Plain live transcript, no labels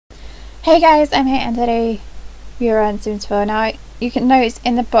Hey guys, I'm here and today we are on Sims 4. Now you can notice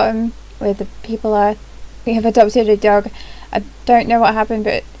in the bottom where the people are, we have adopted a dog. I don't know what happened,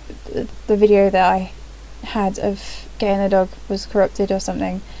 but the video that I had of getting the dog was corrupted or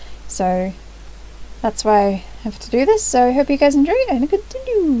something. So that's why I have to do this. So I hope you guys enjoy it and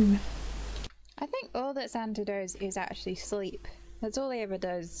continue. I think all that Santa does is actually sleep. That's all he ever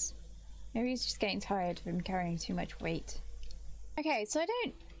does. Maybe he's just getting tired from carrying too much weight. Okay, so I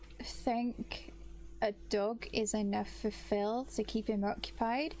don't think a dog is enough for Phil to keep him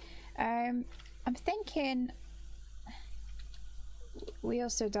occupied. I'm thinking we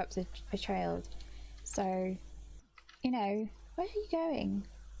also adopted a child, so you know, where are you going?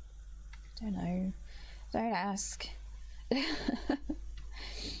 Don't know, don't ask.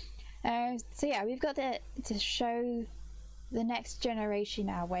 So yeah, we've got to show the next generation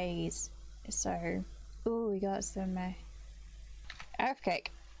our ways. So oh, we got some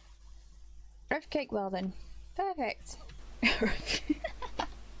earthquake. Earthquake, well then. Perfect.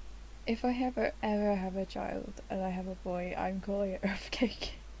 If I ever have a child and I have a boy, I'm calling it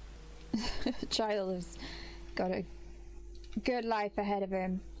Earthcake. The child has got a good life ahead of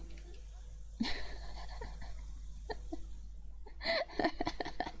him.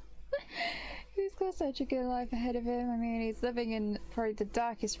 He's got such a good life ahead of him. I mean, he's living in probably the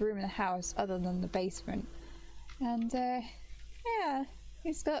darkest room in the house other than the basement. And yeah.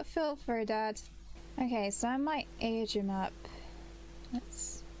 He's got Phil for a dad. Okay, so I might age him up.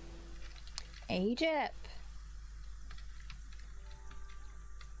 Let's age up.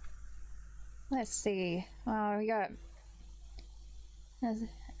 Let's see. Well, we got. Well,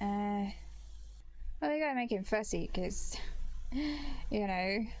 we gotta make him fussy, because you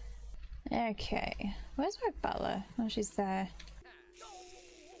know. Okay, where's my butler? Oh, she's there.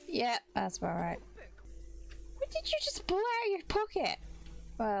 Yeah, that's about right. What did you just blow out your pocket?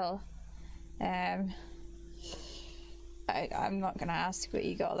 Well, I'm not gonna ask what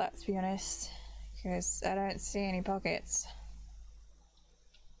you got that, to be honest, because I don't see any pockets.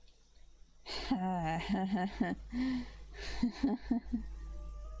 Her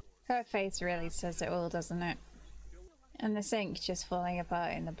face really says it all, doesn't it? And the sink just falling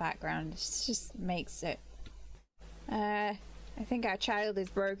apart in the background just makes it. I think our child is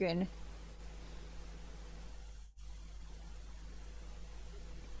broken.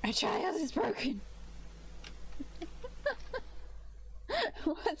 Our child is broken.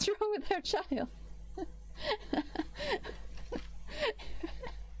 What's wrong with our child?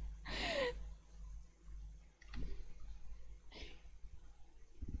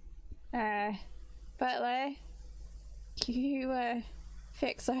 Butler, can you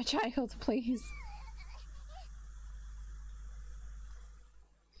fix our child, please?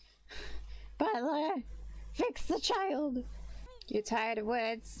 Butler, fix the child. You're tired of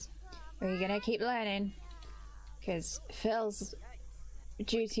words? Or are you gonna keep learning? Because Phil's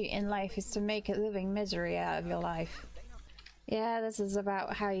duty in life is to make a living misery out of your life. Yeah, this is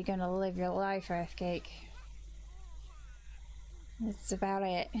about how you're gonna live your life, Earthcake. That's about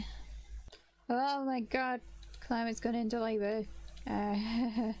it. Oh my god, Climate's gone into labor.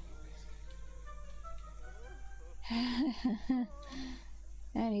 And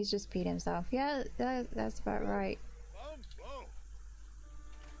he's just peed himself. Yeah, that's about right.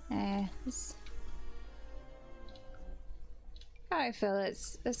 Alright, Phil,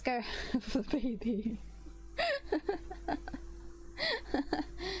 let's go for the baby.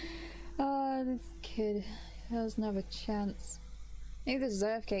 Oh, this kid doesn't have a chance. Neither does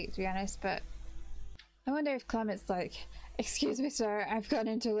Earthcake, to be honest, but I wonder if Clement's like, excuse me, sir, I've gone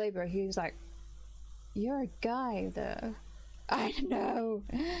into labor. He was like, you're a guy, though. I know.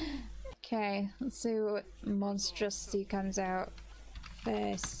 Okay, let's see what monstrosity comes out.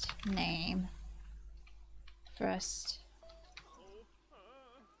 First name. First.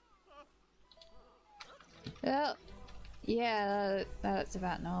 Oh, yeah, that's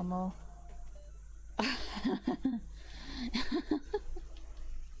about normal.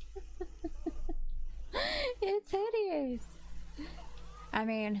 It's hideous. I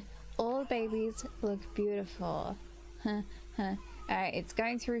mean, all babies look beautiful. Alright, it's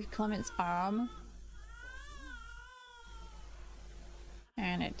going through Clement's arm.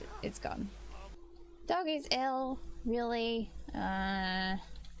 And it's gone. Dog is ill, really.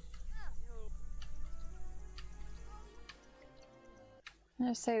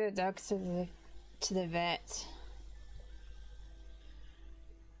 Let's say the dog to the vet.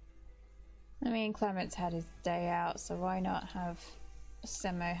 I mean, Clement's had his day out, so why not have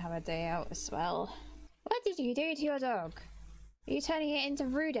Simo have a day out as well? What did you do to your dog? Are you turning it into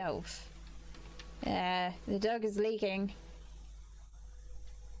Rudolph? Yeah, the dog is leaking.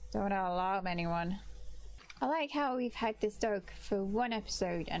 Don't alarm anyone. I like how we've had this dog for one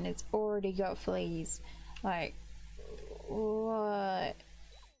episode and it's already got fleas. Like, what?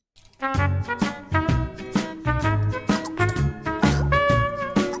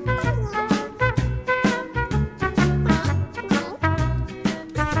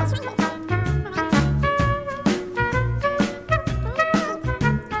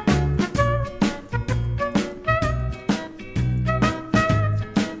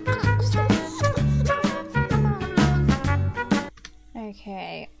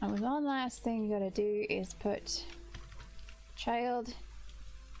 Okay, and one last thing you gotta do is put child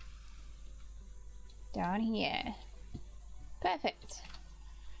down here. Perfect.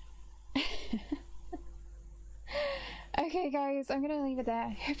 Okay guys, I'm gonna leave it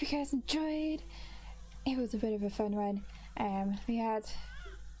there. Hope you guys enjoyed. It was a bit of a fun one. We had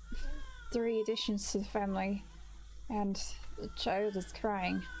 3 additions to the family and the child is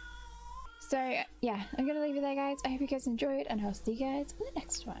crying. So yeah, I'm gonna leave it there guys. I hope you guys enjoyed and I'll see you guys in the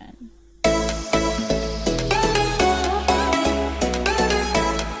next one.